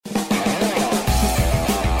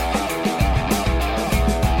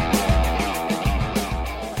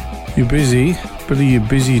You're busy, but are you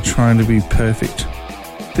busy trying to be perfect?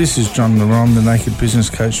 This is John Laron, the Naked Business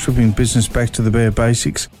Coach, stripping business back to the bare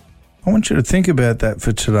basics. I want you to think about that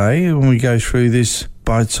for today when we go through this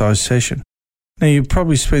bite-sized session. Now, you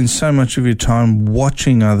probably spend so much of your time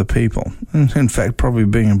watching other people, and in fact, probably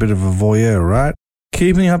being a bit of a voyeur, right?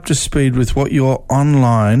 Keeping up to speed with what your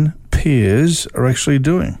online peers are actually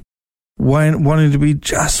doing. Wanting to be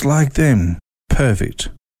just like them. Perfect.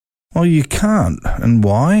 Well, you can't. And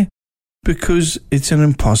why? Because it's an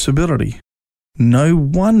impossibility. No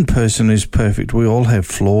one person is perfect. We all have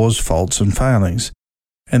flaws, faults, and failings.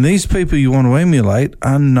 And these people you want to emulate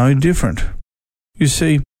are no different. You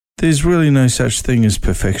see, there's really no such thing as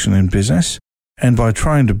perfection in business. And by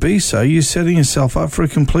trying to be so, you're setting yourself up for a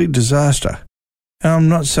complete disaster. And I'm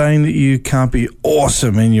not saying that you can't be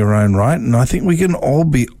awesome in your own right, and I think we can all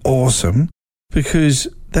be awesome because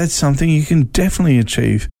that's something you can definitely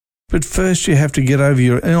achieve. But first you have to get over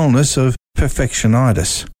your illness of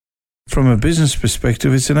perfectionitis. From a business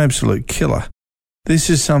perspective, it's an absolute killer. This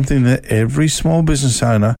is something that every small business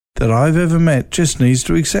owner that I've ever met just needs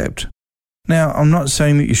to accept. Now, I'm not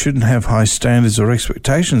saying that you shouldn't have high standards or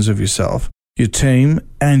expectations of yourself, your team,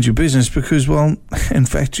 and your business because, well, in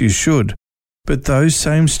fact, you should. But those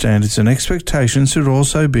same standards and expectations should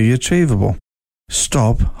also be achievable.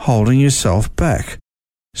 Stop holding yourself back.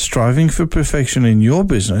 Striving for perfection in your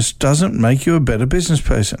business doesn't make you a better business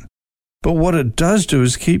person. But what it does do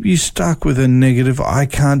is keep you stuck with a negative, I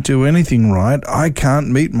can't do anything right, I can't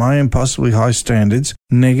meet my impossibly high standards,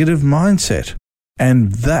 negative mindset.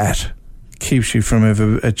 And that keeps you from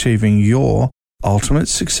ever achieving your ultimate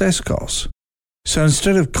success goals. So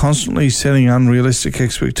instead of constantly setting unrealistic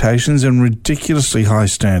expectations and ridiculously high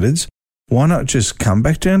standards, why not just come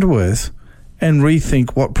back down to earth and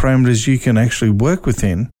rethink what parameters you can actually work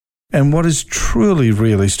within and what is truly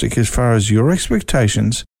realistic as far as your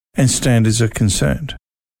expectations and standards are concerned.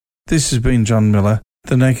 This has been John Miller,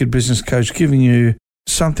 the Naked Business Coach, giving you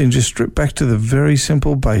something just stripped back to the very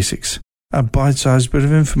simple basics, a bite-sized bit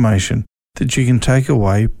of information that you can take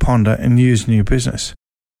away, ponder and use in your business.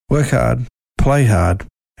 Work hard, play hard,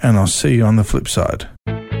 and I'll see you on the flip side.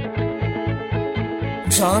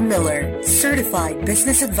 John Miller, certified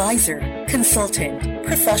business advisor, consultant,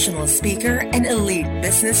 professional speaker, and elite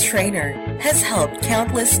business trainer, has helped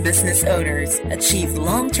countless business owners achieve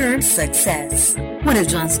long-term success. One of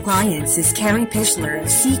John's clients is Carrie Pichler of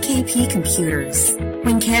CKP Computers.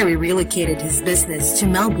 When Carrie relocated his business to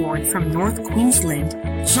Melbourne from North Queensland,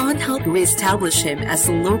 John helped reestablish him as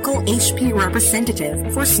the local HP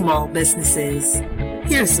representative for small businesses.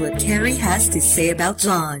 Here's what Carrie has to say about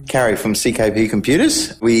John. Carrie from CKP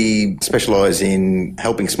Computers. We specialise in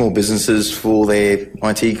helping small businesses for their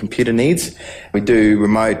IT computer needs. We do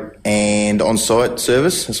remote and on-site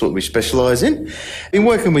service. That's what we specialise in. Been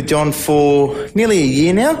working with John for nearly a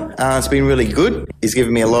year now. It's been really good. He's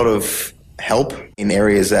given me a lot of help in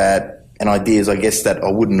areas and ideas, I guess, that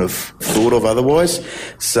I wouldn't have thought of otherwise.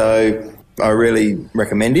 So I really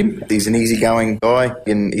recommend him. He's an easygoing guy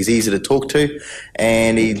and he's easy to talk to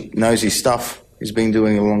and he knows his stuff. He's been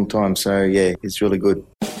doing it a long time. So yeah, he's really good.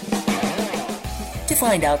 To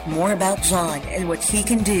find out more about John and what he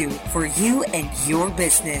can do for you and your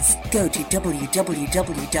business, go to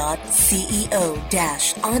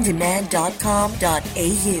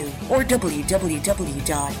www.ceo-ondemand.com.au or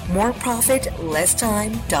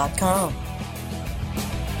www.moreprofitlesstime.com.